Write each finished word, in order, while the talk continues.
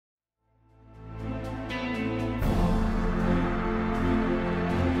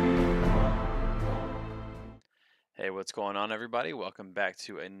What's going on, everybody? Welcome back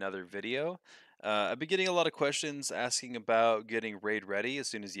to another video. I've been getting a lot of questions asking about getting raid ready as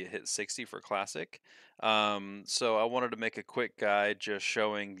soon as you hit 60 for Classic. So I wanted to make a quick guide just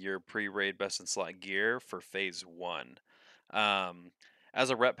showing your pre-raid best in slot gear for Phase 1. Um, as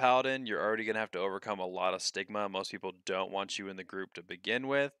a Ret Paladin, you're already going to have to overcome a lot of stigma. Most people don't want you in the group to begin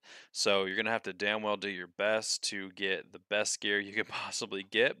with. So you're going to have to damn well do your best to get the best gear you could possibly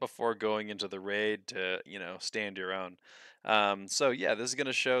get before going into the raid to, stand your own. So yeah, this is going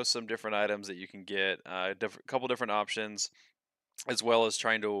to show some different items that you can get, couple different options, as well as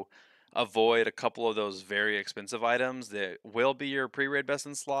trying to avoid a couple of those very expensive items that will be your pre-raid best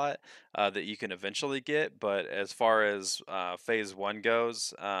in slot that you can eventually get. But as far as phase one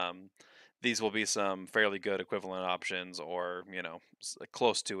goes, these will be some fairly good equivalent options, or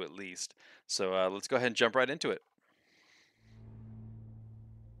close to at least. So let's go ahead and jump right into it.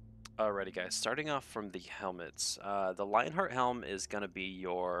 Alrighty, guys. Starting off from the helmets, the Lionheart helm is going to be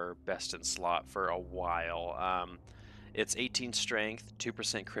your best in slot for a while. It's 18 strength,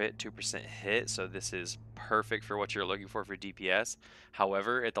 2% crit, 2% hit, so this is perfect for what you're looking for DPS.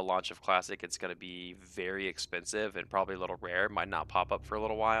 However, at the launch of Classic, it's going to be very expensive and probably a little rare. It might not pop up for a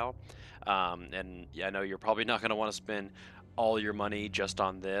little while. And yeah, I know you're probably not going to want to spend all your money just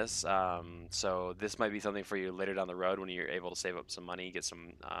on this. So this might be something for you later down the road when you're able to save up some money, get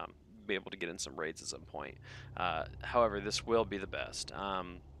some, be able to get in some raids at some point. However, this will be the best.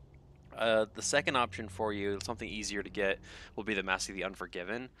 The second option for you, something easier to get, will be the Mask of the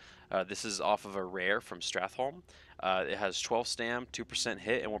Unforgiven. This is off of a rare from Stratholm. It has 12 stam, 2%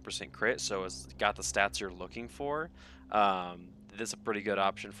 hit, and 1% crit, so it's got the stats you're looking for. This is a pretty good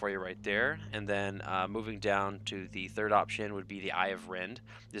option for you right there. And then moving down to the third option would be the Eye of Rend.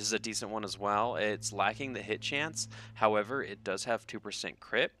 This is a decent one as well. It's lacking the hit chance, however, it does have 2%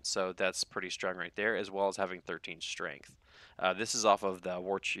 crit, so that's pretty strong right there, as well as having 13 strength. This is off of the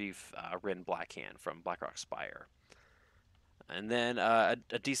War Chief Rin Blackhand from Blackrock Spire. And then a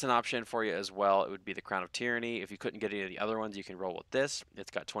decent option for you as well, it would be the Crown of Tyranny. If you couldn't get any of the other ones, you can roll with this.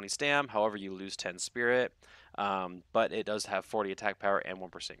 It's got 20 stam, however you lose 10 spirit, but it does have 40 attack power and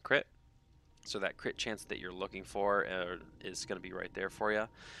 1% crit. So that crit chance that you're looking for is going to be right there for you.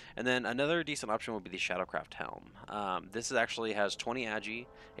 And then another decent option would be the Shadowcraft Helm. This actually has 20 agi,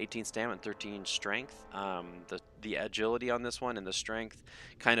 18 stam, and 13 strength. The agility on this one and the strength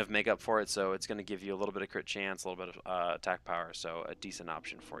kind of make up for it, so it's going to give you a little bit of crit chance, a little bit of attack power, so a decent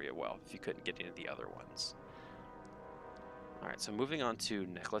option for you, well, if you couldn't get any of the other ones. Alright, so moving on to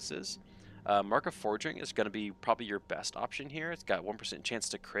necklaces. Mark of Forging is going to be probably your best option here. It's got 1% chance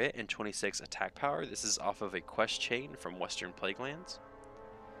to crit and 26 attack power. This is off of a quest chain from Western Plaguelands.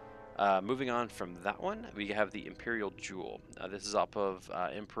 Moving on from that one, we have the Imperial Jewel. This is off of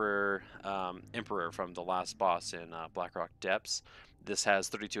Emperor from the last boss in Blackrock Depths. This has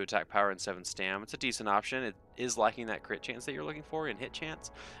 32 attack power and 7 stam. It's a decent option. It is lacking that crit chance that you're looking for and hit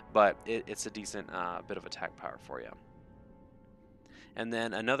chance, but it's a decent bit of attack power for you. And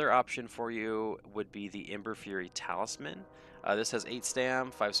then another option for you would be the Ember Fury Talisman. This has 8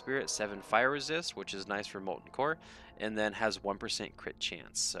 stam, 5 spirit, 7 fire resist, which is nice for Molten Core, and then has 1% crit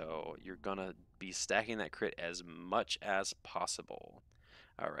chance. So you're going to be stacking that crit as much as possible.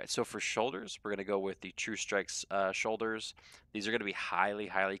 Alright, so for shoulders, we're going to go with the True Strikes shoulders. These are going to be highly,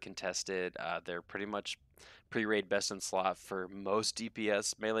 highly contested. They're pretty much pre-raid best in slot for most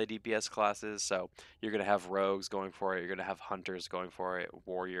DPS, melee DPS classes. So you're going to have rogues going for it. You're going to have hunters going for it,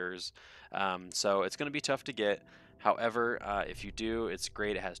 warriors. So it's going to be tough to get. However, if you do, it's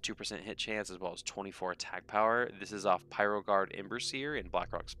great. It has 2% hit chance as well as 24 attack power. This is off Pyroguard Emberseer in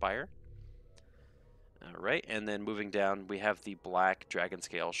Blackrock Spire. Alright, and then moving down, we have the black Dragon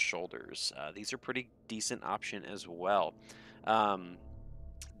Scale shoulders. These are pretty decent option as well.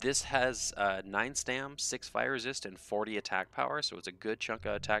 This has 9 stam, 6 fire resist, and 40 attack power, so it's a good chunk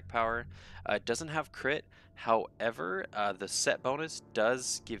of attack power. It doesn't have crit, however, the set bonus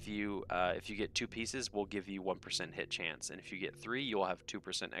does give you, if you get 2 pieces, will give you 1% hit chance, and if you get 3, you'll have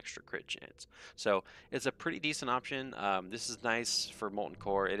 2% extra crit chance. So it's a pretty decent option. This is nice for Molten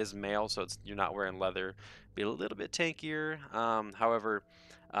Core. It is mail, so you're not wearing leather. Be a little bit tankier, however,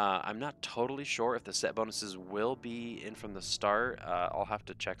 I'm not totally sure if the set bonuses will be in from the start. I'll have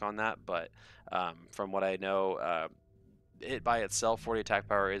to check on that, but from what I know, it by itself, 40 attack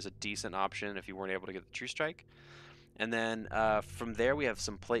power is a decent option if you weren't able to get the True Strike. And then from there, we have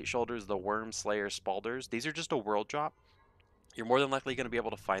some plate shoulders, the Worm Slayer Spalders. These are just a world drop. You're more than likely going to be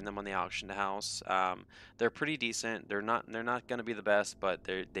able to find them on the auction house. They're pretty decent. They're not going to be the best, but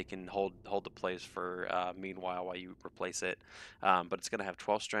they can hold the place for meanwhile while you replace it. But it's going to have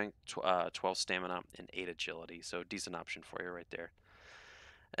 12 strength, 12 stamina, and 8 agility. So decent option for you right there.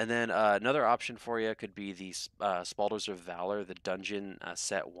 And then another option for you could be the Spalders of Valor, the Dungeon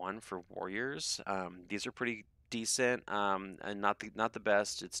Set 1 for Warriors. These are pretty decent and not the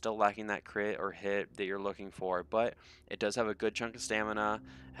best. It's still lacking that crit or hit that you're looking for, but it does have a good chunk of stamina,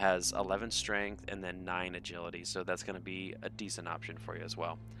 has 11 strength, and then 9 agility. So that's going to be a decent option for you as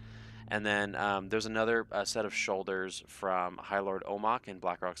well. And then there's another set of shoulders from High Lord Omok and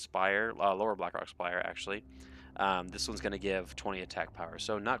Blackrock Spire, Lower Blackrock Spire actually. This one's going to give 20 attack power,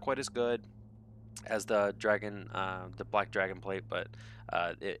 so not quite as good as the dragon, the black dragon plate, but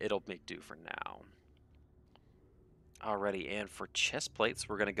it'll make do for now. Alrighty, and for chest plates,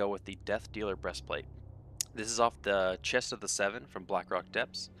 we're going to go with the Death Dealer breastplate. This is off the Chest of the Seven from Blackrock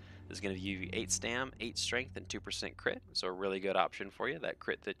Depths. This is going to give you 8 stam, 8 strength, and 2% crit, so a really good option for you, that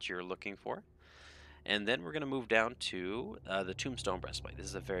crit that you're looking for. And then we're going to move down to the Tombstone Breastplate. This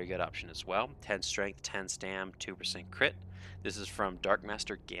is a very good option as well. 10 Strength, 10 Stam, 2% Crit. This is from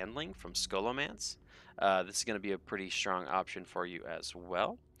Darkmaster Gandling from Scholomance. This is going to be a pretty strong option for you as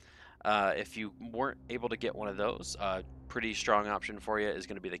well. If you weren't able to get one of those, pretty strong option for you is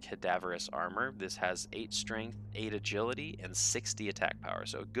going to be the Cadaverous Armor. This has 8 Strength, 8 Agility, and 60 attack power.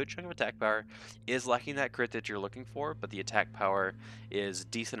 So a good chunk of attack power. Is lacking that crit that you're looking for, but the attack power is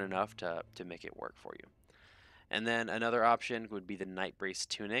decent enough to make it work for you. And then another option would be the Night Brace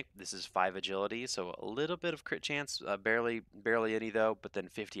Tunic. This is 5 agility, so a little bit of crit chance, barely any though, but then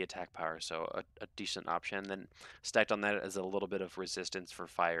 50 attack power, so a decent option. Then stacked on that is a little bit of resistance for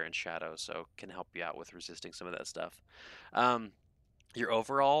fire and shadow, so can help you out with resisting some of that stuff. Um,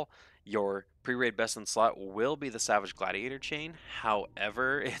 your pre-raid best in slot will be the Savage Gladiator chain.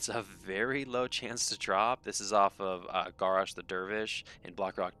 However, it's a very low chance to drop. This is off of Garrosh the Dervish in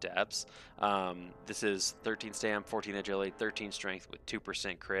Blackrock Depths. This is 13 stam, 14 agility, 13 strength with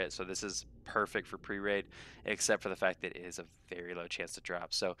 2% crit. So this is perfect for pre-raid, except for the fact that it is a very low chance to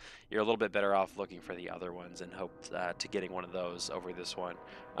drop. So you're a little bit better off looking for the other ones and hope to getting one of those over this one.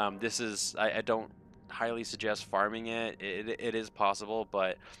 I don't highly suggest farming it. It is possible,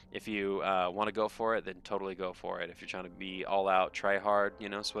 but if you want to go for it, then totally go for it. If you're trying to be all out, try hard,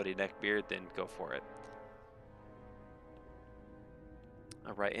 sweaty neck beard, then go for it.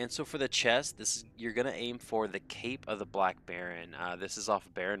 All right, and so for the chest, you're gonna aim for the Cape of the Black Baron. This is off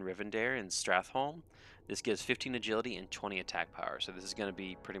Baron Rivendare in Strathholm. This gives 15 agility and 20 attack power, so this is gonna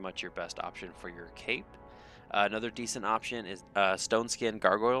be pretty much your best option for your cape. Another decent option is Stone Skin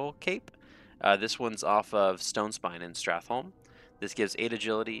Gargoyle Cape. This one's off of Stone Spine in Strathholm. This gives 8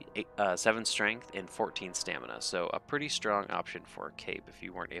 agility, 7 strength, and 14 stamina, so a pretty strong option for a cape if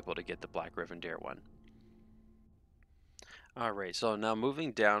you weren't able to get the Black Rivendare one. All right, so now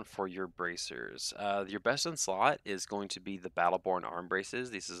moving down for your bracers. Your best in slot is going to be the Battleborn arm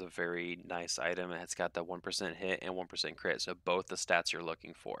braces. This is a very nice item. It's got the 1% hit and 1% crit, so both the stats you're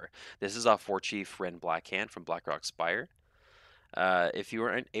looking for. This is off War Chief Ren Blackhand from Blackrock Spire. If you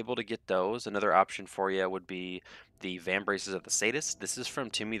weren't able to get those, another option for you would be the Van Braces of the Sadist. This is from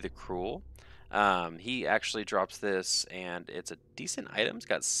Timmy the Cruel. He actually drops this, and it's a decent item. It's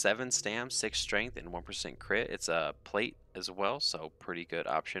got 7 stam, 6 strength, and 1% crit. It's a plate as well, so pretty good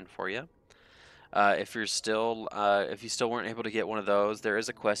option for you. If you still weren't able to get one of those, there is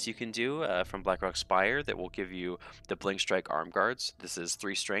a quest you can do from Blackrock Spire that will give you the Blink Strike Arm Guards. This is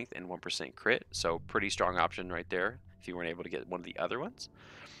 3 strength and 1% crit, so pretty strong option right there if you weren't able to get one of the other ones.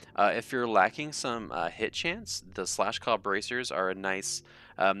 If you're lacking some hit chance, the Slash Claw Bracers are a nice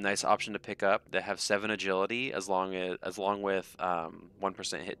option to pick up. They have 7 agility as long with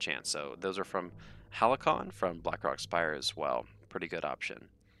 1% hit chance. So those are from Halicon from Blackrock Spire as well. Pretty good option.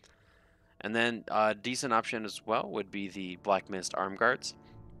 And then a decent option as well would be the Black Mist Arm Guards.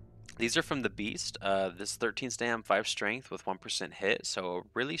 These are from the Beast. This 13 stam, 5 strength with 1% hit, so a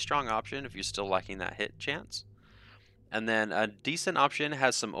really strong option if you're still lacking that hit chance. And then a decent option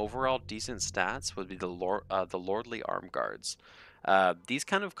has some overall decent stats would be the Lordly Arm Guards. These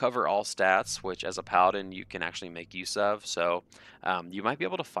kind of cover all stats, which as a paladin you can actually make use of. So you might be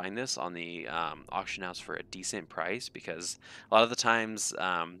able to find this on the auction house for a decent price because a lot of the times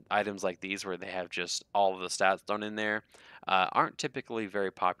items like these where they have just all of the stats thrown in there aren't typically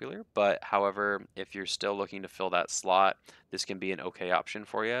very popular. But however, if you're still looking to fill that slot, this can be an okay option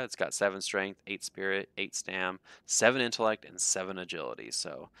for you. It's got 7 strength, 8 spirit, 8 stam, 7 intellect, and 7 agility.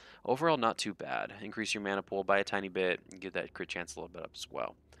 So overall, not too bad. Increase your mana pool by a tiny bit and get that crit chance a little bit up as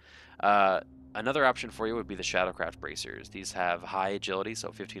well. Uh, Another option for you would be the Shadowcraft bracers. These have high agility,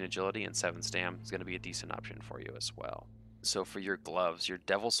 so 15 agility and 7 stam is going to be a decent option for you as well. So for your gloves, your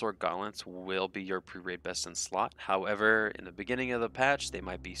Devil Sword gauntlets will be your pre-raid best in slot. However, in the beginning of the patch, they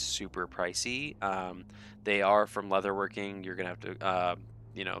might be super pricey. They are from leatherworking. You're gonna have to,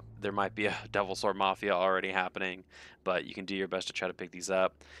 there might be a Devil Sword mafia already happening, but you can do your best to try to pick these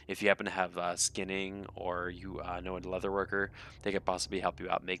up. If you happen to have skinning or you know a leatherworker, they could possibly help you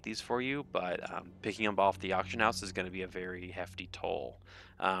out make these for you. But picking them off the auction house is going to be a very hefty toll.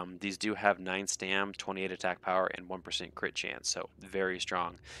 These do have 9 stam, 28 attack power, and 1% crit chance, so very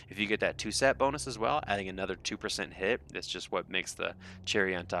strong. If you get that 2 set bonus as well, adding another 2% hit, that's just what makes the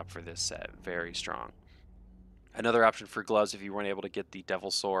cherry on top for this set. Very strong. Another option for gloves, if you weren't able to get the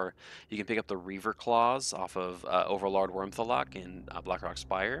Devil Sore, you can pick up the Reaver Claws off of Overlord Wormthalok in Blackrock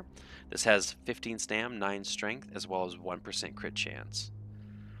Spire. This has 15 stam, 9 strength, as well as 1% crit chance.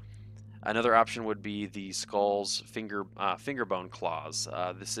 Another option would be the Skull's Fingerbone Claws.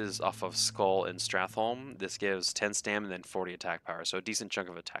 This is off of Skull in Stratholme. This gives 10 stam and then 40 attack power, so a decent chunk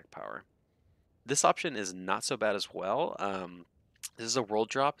of attack power. This option is not so bad as well. This is a world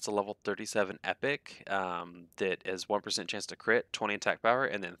drop. It's a level 37 epic that has 1% chance to crit, 20 attack power,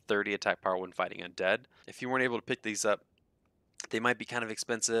 and then 30 attack power when fighting undead. If you weren't able to pick these up, they might be kind of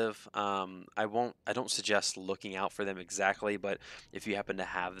expensive. I don't suggest looking out for them exactly, but if you happen to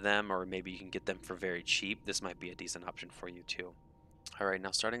have them, or maybe you can get them for very cheap, this might be a decent option for you too. Alright,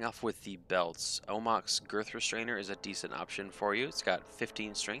 now starting off with the belts. Omok's Girth Restrainer is a decent option for you. It's got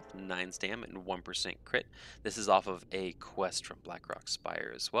 15 strength, 9 stam, and 1% crit. This is off of a quest from Blackrock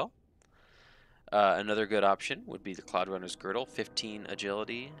Spire as well. Another good option would be the Cloud Runner's Girdle, 15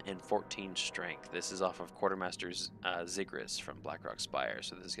 agility and 14 strength. This is off of Quartermaster's Ziggurat from Blackrock Spire,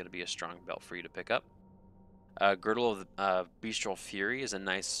 so this is going to be a strong belt for you to pick up. Girdle of Bestial Fury is a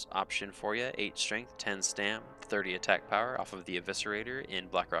nice option for you. 8 strength, 10 stam, 30 attack power off of the Eviscerator in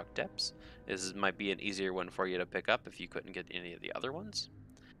Blackrock Depths. This might be an easier one for you to pick up if you couldn't get any of the other ones.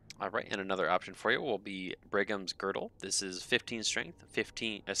 Alright, and another option for you will be Brigham's Girdle. This is 15 strength,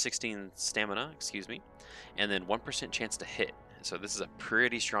 16 stamina, excuse me, and then 1% chance to hit. So this is a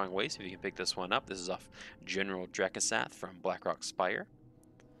pretty strong waist if you can pick this one up. This is off General Drekasath from Blackrock Spire.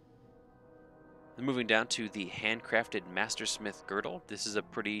 Moving down to the handcrafted Mastersmith Girdle. This is a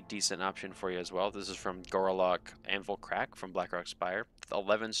pretty decent option for you as well. This is from Gorlock Anvil Crack from Blackrock Spire.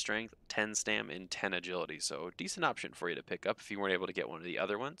 11 strength, 10 stam, and 10 agility. So decent option for you to pick up if you weren't able to get one of the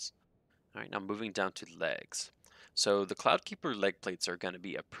other ones. All right, now moving down to legs. So the Cloudkeeper leg plates are going to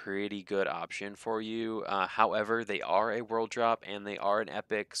be a pretty good option for you. However, they are a world drop and they are an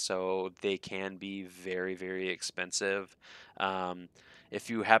epic, so they can be very, very expensive. Um, if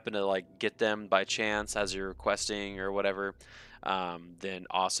you happen to like get them by chance as you're requesting or whatever, then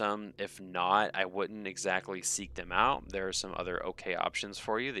awesome. If not, I wouldn't exactly seek them out. There are some other okay options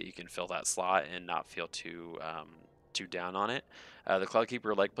for you that you can fill that slot and not feel too down on it. The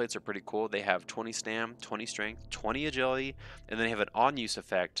Cloudkeeper leg plates are pretty cool. They have 20 stam, 20 strength, 20 agility, and then they have an on-use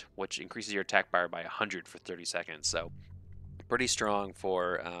effect, which increases your attack power by 100 for 30 seconds. So pretty strong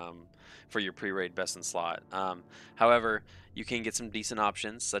for your pre-raid best in slot. However, you can get some decent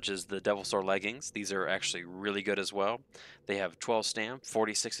options such as the Devil Sword leggings. These are actually really good as well. They have 12 stam,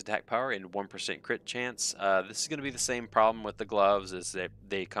 46 attack power, and 1% crit chance. This is going to be the same problem with the gloves, is that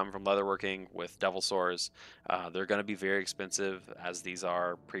they come from leatherworking with Devil Swords. They're going to be very expensive, as these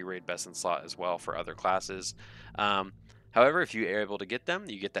are pre-raid best in slot as well for other classes. However, if you are able to get them,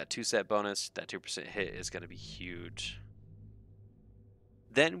 you get that 2 set bonus. That 2% hit is going to be huge.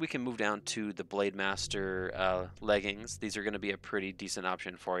 Then we can move down to the Blade Master leggings. These are going to be a pretty decent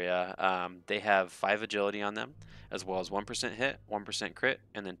option for you. They have 5 agility on them, as well as 1% hit, 1% crit,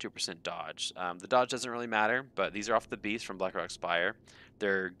 and then 2% dodge. The dodge doesn't really matter, but these are off the BiS from Blackrock Spire.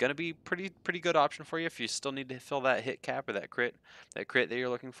 They're going to be pretty good option for you if you still need to fill that hit cap or that crit that you're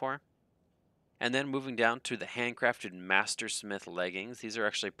looking for. And then moving down to the handcrafted Mastersmith leggings. These are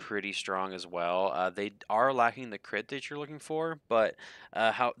actually pretty strong as well. They are lacking the crit that you're looking for, but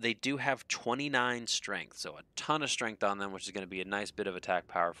how they do have 29 strength, so a ton of strength on them, which is going to be a nice bit of attack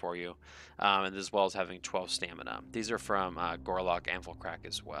power for you, and as well as having 12 stamina. These are from Gorlock Anvil Crack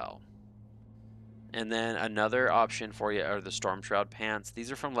as well. And then another option for you are the Storm Shroud pants.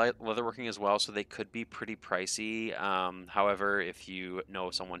 These are from leatherworking as well, so they could be pretty pricey. However, if you know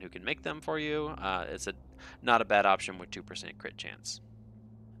someone who can make them for you, it's not a bad option with 2% crit chance.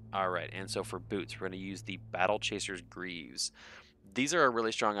 All right, and so for boots, we're going to use the Battle Chasers Greaves. These are a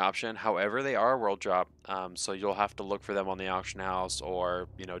really strong option. However, they are a world drop, so you'll have to look for them on the auction house, or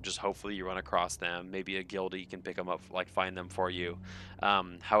just hopefully you run across them. Maybe a guildie can pick them up, like find them for you.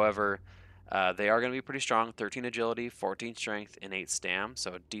 However, they are going to be pretty strong. 13 agility, 14 strength, and 8 stam,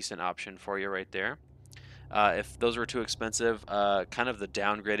 so a decent option for you right there. If those were too expensive, kind of the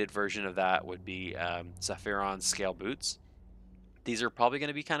downgraded version of that would be Zephyron's scale boots. These are probably going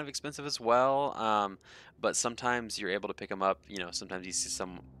to be kind of expensive as well, but sometimes you're able to pick them up. Sometimes you see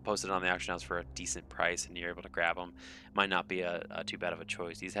some posted on the auction house for a decent price and you're able to grab them. Might not be a too bad of a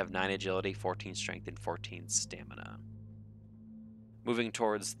choice. These have 9 agility, 14 strength, and 14 stamina. Moving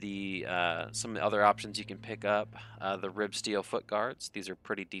towards the some other options you can pick up, the rib steel foot guards. These are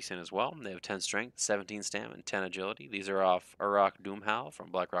pretty decent as well. They have 10 strength, 17 stam, and 10 agility. These are off Urok Doomhowl from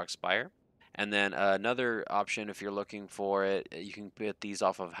Blackrock Spire. And then another option, if you're looking for it, you can get these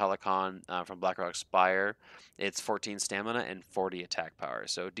off of Helicon from Blackrock Spire. It's 14 stamina and 40 attack power.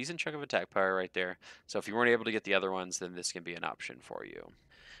 So decent chunk of attack power right there. So if you weren't able to get the other ones, then this can be an option for you.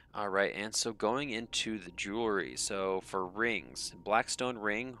 All right, and so going into the jewelry, so for rings, Blackstone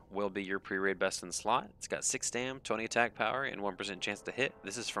ring will be your pre-raid best in slot. It's got 6 stam, 20 attack power, and 1% chance to hit.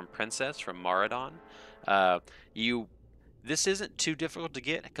 This is from Princess from Maradon. Uh, you this isn't too difficult to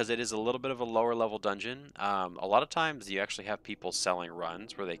get because it is a little bit of a lower level dungeon. A lot of times you actually have people selling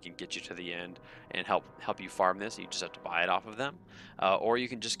runs where they can get you to the end and help you farm this. You just have to buy it off of them, or you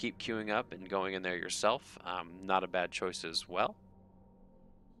can just keep queuing up and going in there yourself. Not a bad choice as well.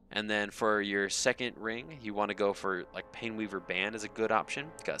 And then for your second ring, you want to go for like Painweaver Band is a good option.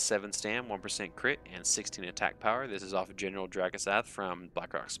 It's got 7 stam, 1% crit, and 16 attack power. This is off of General Dragosath from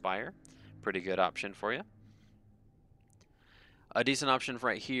Blackrock Spire. Pretty good option for you. A decent option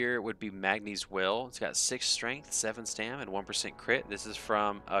right here would be Magni's Will. It's got 6 strength, 7 stam, and 1% crit. This is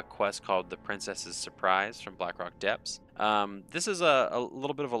from a quest called The Princess's Surprise from Blackrock Depths. This is a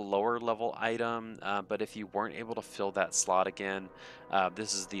little bit of a lower level item, but if you weren't able to fill that slot again,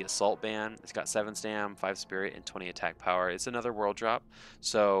 this is the Assault Band. It's got 7 stam, 5 spirit, and 20 attack power. It's another world drop,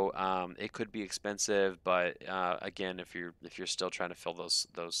 so it could be expensive, but again, if you're still trying to fill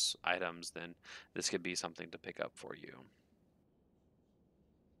those items, then this could be something to pick up for you.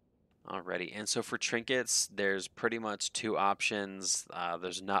 Alrighty, and so for trinkets, there's pretty much two options.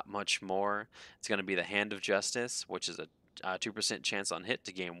 There's not much more. It's going to be the Hand of Justice, which is a 2% chance on hit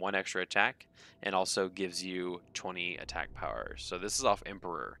to gain 1 extra attack, and also gives you 20 attack power. So this is off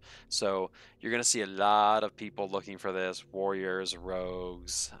Emperor. So you're going to see a lot of people looking for this, warriors,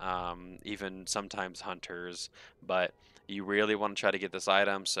 rogues, even sometimes hunters, but you really want to try to get this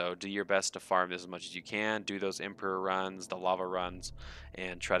item, so do your best to farm this as much as you can. Do those Emperor runs, the lava runs,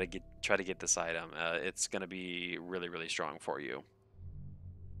 and try to get this item. It's going to be really really strong for you.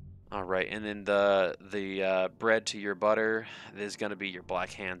 All right, and then the bread to your butter is going to be your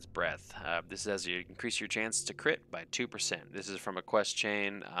Black Hand's Breath. This is you increase your chance to crit by 2%. This is from a quest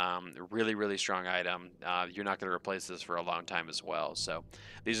chain. Really really strong item. You're not going to replace this for a long time as well. So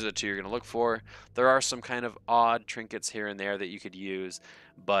these are the two you're going to look for. There are some kind of odd trinkets here and there that you could use,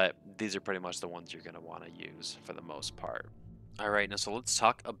 but these are pretty much the ones you're going to want to use for the most part. All right, now so let's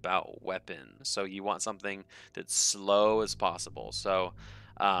talk about weapons. So you want something that's slow as possible. So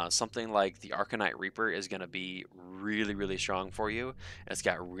something like the Arcanite Reaper is going to be really, really strong for you. It's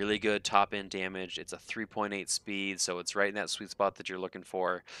got really good top end damage. It's a 3.8 speed, so it's right in that sweet spot that you're looking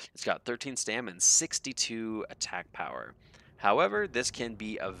for. It's got 13 stam and 62 attack power. However, this can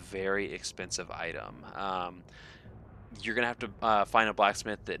be a very expensive item. You're gonna have to find a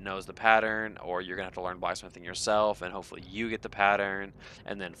blacksmith that knows the pattern, or you're gonna have to learn blacksmithing yourself, and hopefully you get the pattern.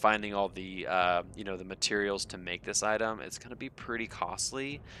 And then finding all the the materials to make this item, it's gonna be pretty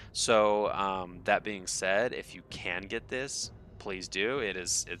costly. So that being said, if you can get this, please do.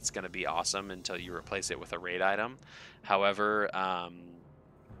 It's gonna be awesome until you replace it with a raid item. However, I'll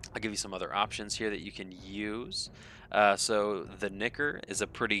give you some other options here that you can use. So the Knicker is a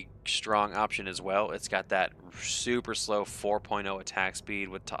pretty strong option as well. It's got that super slow 4.0 attack speed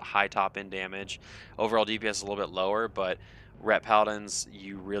with high top end damage. Overall DPS is a little bit lower, but Ret Paladins,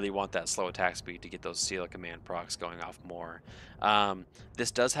 you really want that slow attack speed to get those Seal of Command procs going off more. This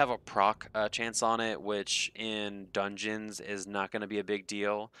does have a proc chance on it, which in dungeons is not going to be a big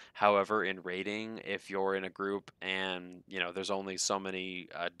deal. However, in raiding, if you're in a group and there's only so many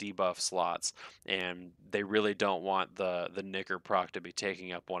debuff slots, and they really don't want the Knicker proc to be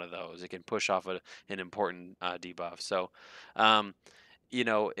taking up one of those, it can push off an important debuff. So,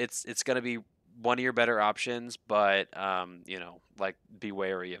 it's going to be one of your better options, but like be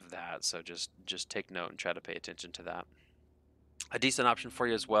wary of that. So just take note and try to pay attention to that. A decent option for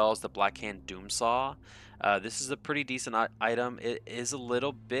you as well is the Blackhand Doomsaw. This is a pretty decent item. It is a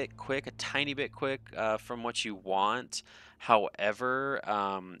little bit quick, a tiny bit quick from what you want. However,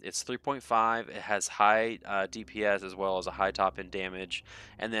 it's 3.5. It has high DPS as well as a high top end damage.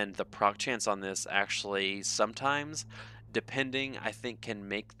 And then the proc chance on this actually sometimes, depending, I think can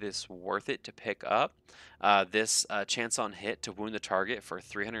make this worth it to pick up. This chance on hit to wound the target for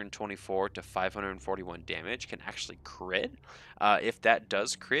 324 to 541 damage can actually crit. If that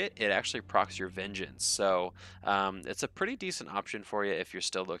does crit, it actually procs your vengeance. So it's a pretty decent option for you if you're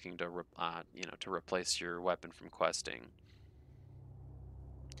still looking to, to replace your weapon from questing.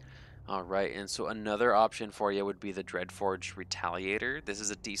 All right, and so another option for you would be the Dreadforge Retaliator. This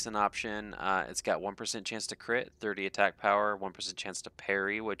is a decent option. It's got 1% chance to crit, 30 attack power, 1% chance to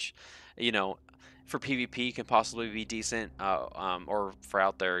parry, which, you know, for PvP can possibly be decent, or for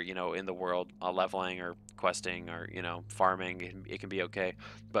out there, in the world, leveling or questing or, farming, it can be okay.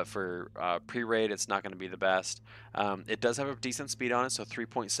 But for pre-raid, it's not going to be the best. It does have a decent speed on it, so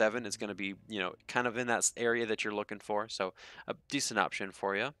 3.7 is going to be, kind of in that area that you're looking for. So a decent option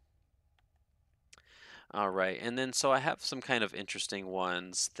for you. All right, and then so I have some kind of interesting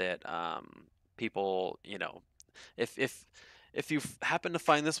ones that people, if you happen to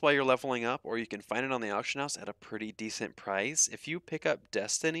find this while you're leveling up, or you can find it on the auction house at a pretty decent price, if you pick up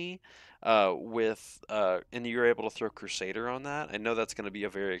Destiny and you're able to throw Crusader on that, I know that's going to be a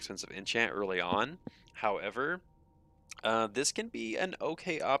very expensive enchant early on. However, this can be an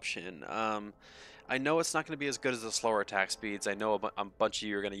okay option. I know it's not going to be as good as the slower attack speeds. I know a bunch of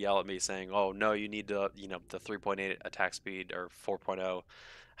you are going to yell at me saying, "Oh no, you need the 3.8 attack speed or 4.0."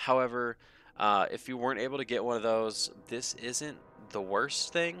 However, if you weren't able to get one of those, this isn't the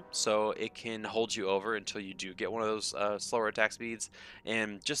worst thing. So it can hold you over until you do get one of those slower attack speeds.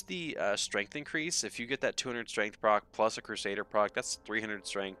 And just the strength increase, if you get that 200 strength proc plus a Crusader proc, that's 300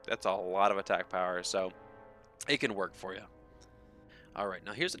 strength. That's a lot of attack power. So it can work for you. All right,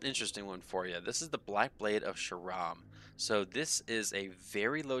 now here's an interesting one for you. This is the Black Blade of Sharam. So this is a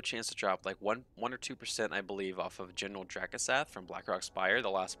very low chance to drop, like one or 2%, I believe, off of General Drakasath from Blackrock Spire, the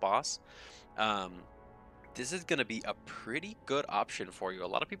last boss. Um, this is going to be a pretty good option for you. A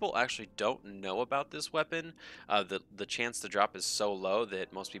lot of people actually don't know about this weapon. The chance to drop is so low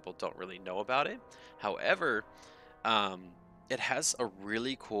that most people don't really know about it. However, um, it has a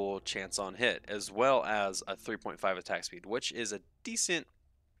really cool chance on hit as well as a 3.5 attack speed, which is a decent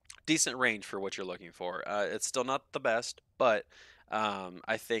range for what you're looking for. It's still not the best, but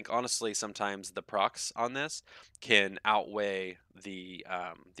I think honestly sometimes the procs on this can outweigh the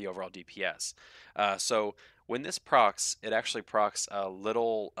overall DPS. So when this procs, it actually procs a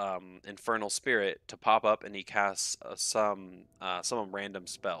little infernal spirit to pop up, and he casts some random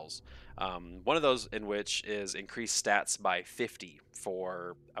spells. One of those in which is increased stats by 50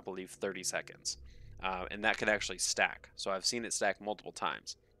 for I believe 30 seconds. And that can actually stack. So I've seen it stack multiple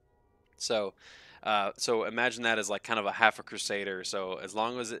times. So, so imagine that as like kind of a half a crusader. So as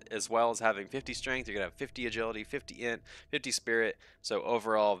well as having 50 strength, you're gonna have 50 agility, 50 int, 50 spirit. So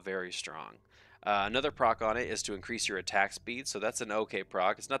overall, very strong. Another proc on it is to increase your attack speed. So that's an okay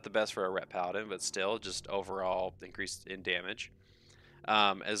proc. It's not the best for a Ret Paladin, but still just overall increase in damage.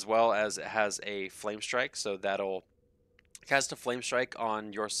 As well as it has a flame strike, so that'll cast a flame strike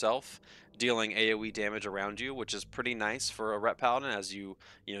on yourself, dealing AoE damage around you, which is pretty nice for a Ret Paladin, as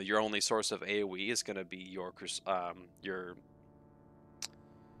your only source of AoE is going to be your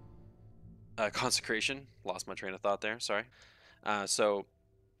consecration. Lost my train of thought there. Sorry. So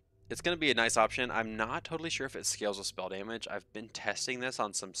it's going to be a nice option. I'm not totally sure if it scales with spell damage. I've been testing this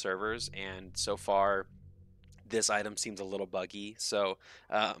on some servers, and so far this item seems a little buggy. So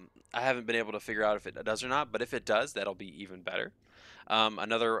I haven't been able to figure out if it does or not. But if it does, that'll be even better.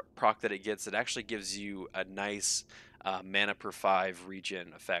 Another proc that it gets, it actually gives you a nice mana per 5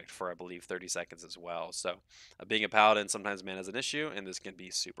 regen effect for, I believe, 30 seconds as well. So, being a paladin, sometimes mana is an issue, and this can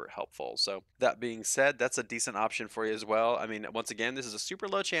be super helpful. So, that being said, that's a decent option for you as well. I mean, once again, this is a super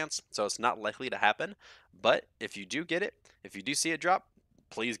low chance, so it's not likely to happen. But if you do get it, if you do see it drop,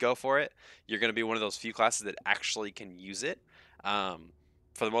 please go for it. You're going to be one of those few classes that actually can use it. Um,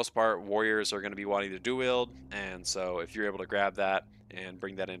 for the most part, warriors are going to be wanting to dual wield, and so if you're able to grab that and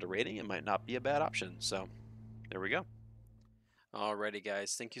bring that into rating, it might not be a bad option. So there we go. Alrighty,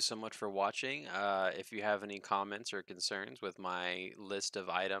 guys. Thank you so much for watching. If you have any comments or concerns with my list of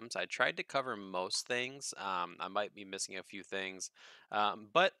items, I tried to cover most things. I might be missing a few things,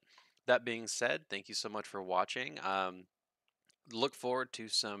 but that being said, thank you so much for watching. Look forward to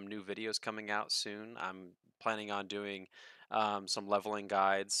some new videos coming out soon. I'm planning on doing some leveling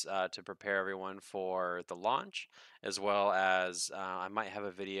guides to prepare everyone for the launch, as well as I might have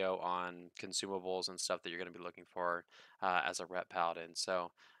a video on consumables and stuff that you're going to be looking for as a Ret Paladin.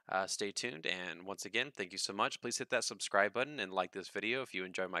 So stay tuned, and once again, thank you so much. Please hit that subscribe button and like this video if you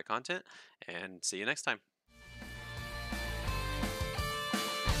enjoy my content, and see you next time.